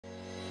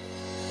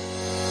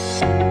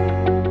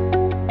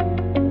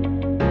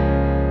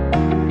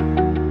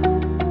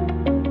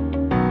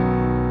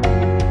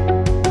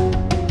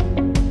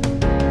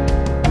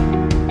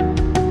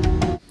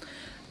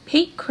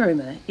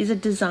Cromer is a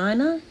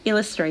designer,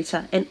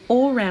 illustrator and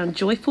all-round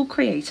joyful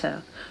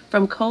creator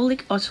from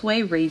Colic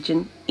Otway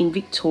region in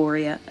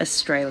Victoria,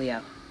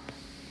 Australia.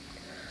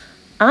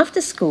 After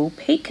school,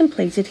 Pete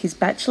completed his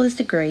bachelor's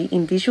degree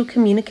in visual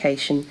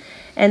communication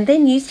and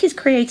then used his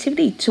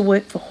creativity to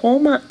work for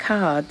Hallmark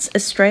Cards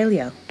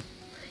Australia.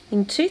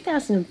 In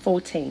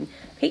 2014,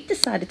 Pete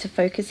decided to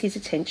focus his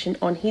attention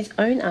on his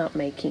own art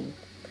making.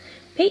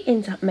 Pete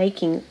ends up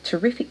making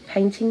terrific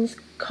paintings,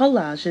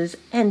 collages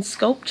and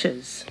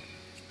sculptures.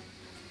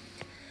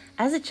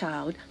 As a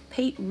child,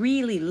 Pete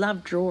really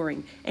loved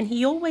drawing and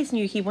he always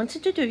knew he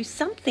wanted to do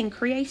something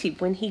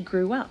creative when he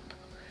grew up.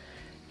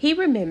 He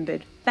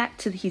remembered back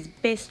to his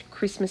best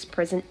Christmas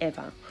present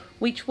ever,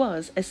 which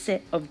was a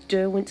set of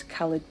Derwent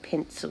coloured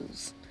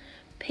pencils.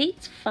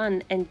 Pete's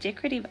fun and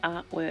decorative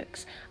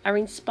artworks are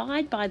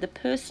inspired by the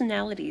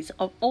personalities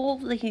of all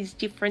his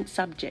different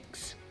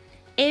subjects.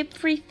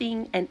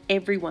 Everything and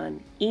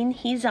everyone in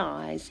his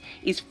eyes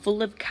is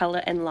full of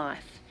colour and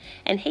life,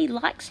 and he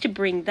likes to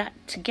bring that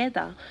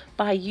together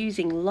by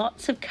using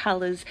lots of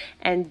colours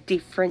and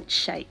different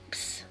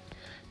shapes.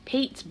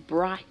 Pete's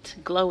bright,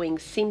 glowing,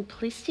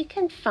 simplistic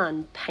and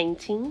fun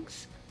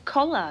paintings,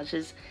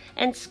 collages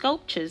and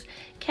sculptures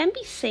can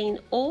be seen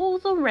all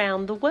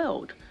around the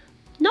world,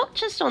 not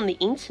just on the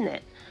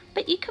internet,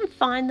 but you can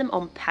find them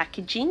on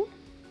packaging,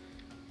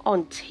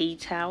 on tea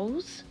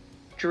towels,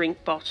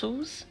 drink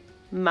bottles,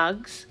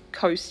 mugs,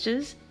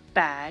 coasters,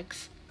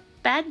 bags,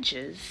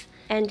 badges,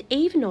 and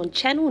even on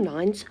Channel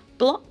 9's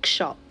Block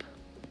Shop.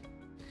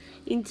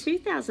 In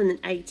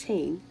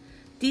 2018,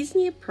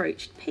 Disney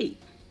approached Pete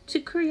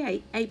to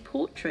create a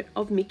portrait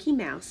of Mickey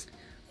Mouse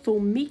for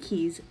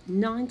Mickey's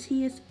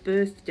 90th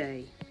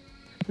birthday.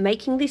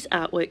 Making this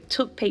artwork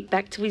took Pete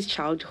back to his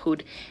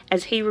childhood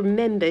as he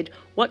remembered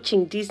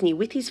watching Disney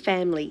with his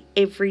family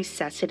every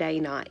Saturday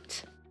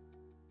night.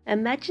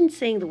 Imagine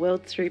seeing the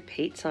world through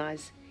Pete's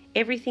eyes,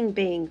 everything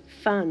being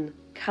fun,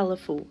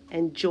 colourful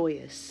and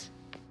joyous.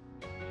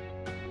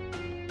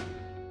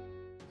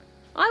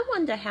 I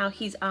wonder how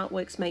his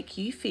artworks make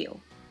you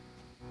feel.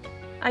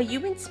 Are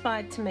you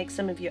inspired to make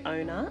some of your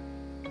own art?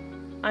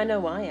 I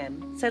know I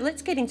am, so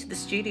let's get into the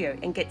studio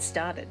and get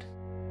started.